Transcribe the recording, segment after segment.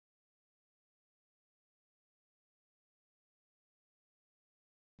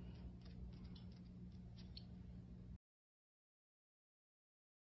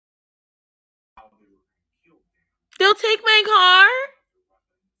They'll take my car?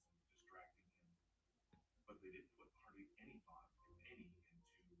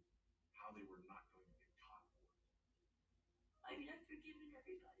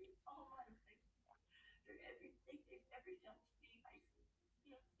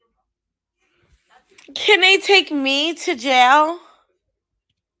 Can they take me to jail?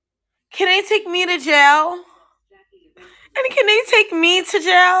 Can they take me to jail? And can they take me to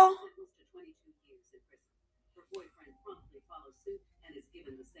jail?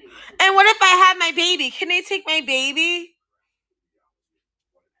 And what if I have my baby? Can they take my baby?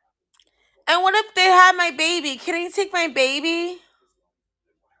 And what if they have my baby? Can they take my baby?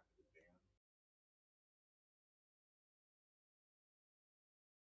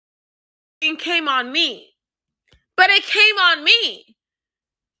 It came on me. But it came on me.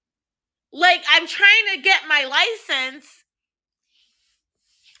 Like, I'm trying to get my license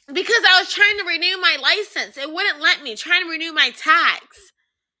because I was trying to renew my license. It wouldn't let me. Trying to renew my tags.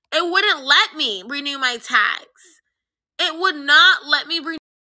 It wouldn't let me renew my tags. It would not let me renew.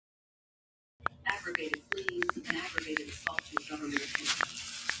 Aggravated fleas and aggravated assault to government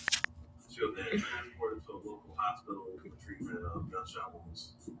officials. She'll then transported to a local hospital for treatment of gunshot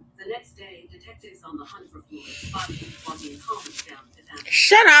wounds. The next day, detectives on the hunt for Floyd spotted him walking calmly down the down.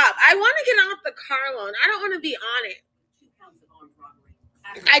 Shut up! I want to get off the car loan. I don't want to be on it. 2 counts of armed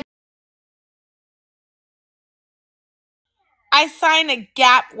robbery. I signed a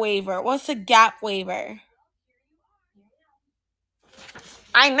gap waiver. What's a gap waiver?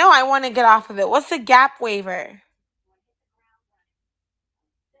 I know I want to get off of it. What's a gap waiver?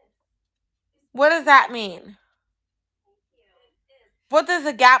 What does that mean? What does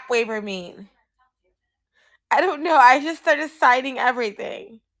a gap waiver mean? I don't know. I just started signing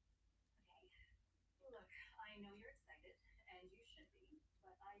everything. Look, I know you're excited, and you should be,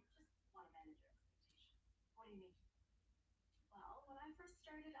 but I just want to manage your expectations. What do you mean? Well, when I first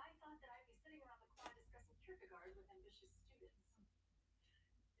started, I thought that I'd be sitting around the quad discussing Kierkegaard with ambitious students.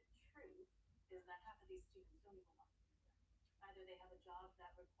 The truth is that half of these students don't even want to do that. Either they have a job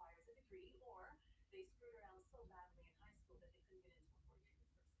that requires a degree, or they screwed around so badly in high school that they couldn't get into a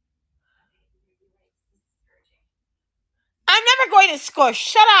 4-year university. Okay, you're right. This is discouraging. I'm never going to school.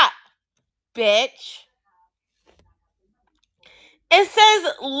 Shut up, bitch. It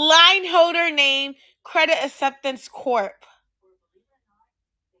says line holder name, Credit Acceptance Corp.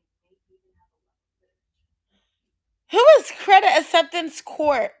 Who is Credit Acceptance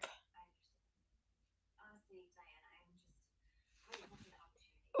Corp?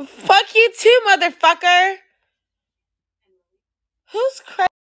 Fuck you too, motherfucker. Who's Credit